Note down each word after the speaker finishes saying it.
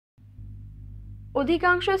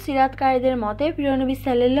অধিকাংশ সিরাতকারীদের মতে প্রিয় নবী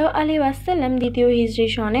সাল্লাল্লাহু আলাইহি ওয়াসাল্লাম দ্বিতীয় হিজরি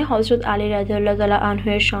সনে হজরত আলী রাদিয়াল্লাহু তাআলা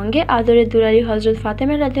আনহু-এর সঙ্গে আদরের দুলারি হজরত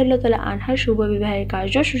ফাতেমা রাদিয়াল্লাহু তাআলা আনহার শুভ বিবাহের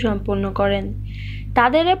কার্য সুসম্পন্ন করেন।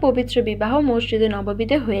 তাদের এ পবিত্র বিবাহ মসজিদে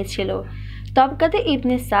নববীতে হয়েছিল। তবকাতে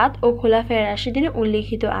ইবনে সাদ ও খোলাফায়ে রাশিদিনে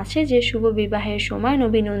উল্লিখিত আছে যে শুভ বিবাহের সময়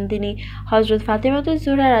নবী নন্দিনী হজরত ফাতেমাতুজ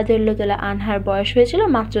জোহরা রাদিয়াল্লাহু তাআলা আনহার বয়স হয়েছিল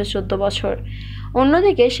মাত্র 14 বছর।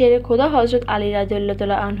 অন্যদিকে শেরে খোদা হজরত আলী রাদিয়াল্লাহু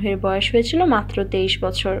তাআলা আনহুর বয়স হয়েছিল মাত্র 23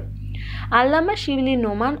 বছর। আল্লামা শিবলি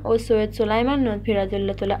নোমান ও সৈয়দ সুলাইমান নদভী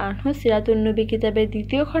রাদিয়াল্লাহু তাআলা আনহু সিরাতুন নবী কিতাবের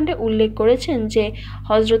 2য় খণ্ডে উল্লেখ করেছেন যে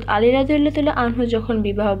হজরত আলী রাদিয়াল্লাহু তাআলা আনহু যখন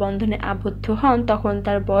বিবাহ বন্ধনে আবদ্ধ হন তখন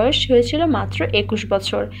তার বয়স হয়েছিল মাত্র 21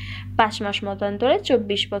 বছর, 5 মাস মতান্তরে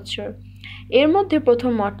 24 বছর। এর মধ্যে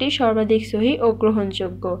প্রথম মতটি সর্বাধিক সহিহ ও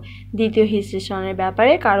গ্রহণযোগ্য। দ্বিতীয় হিজরি সনের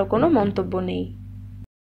ব্যাপারে কারো কোনো মন্তব্য নেই।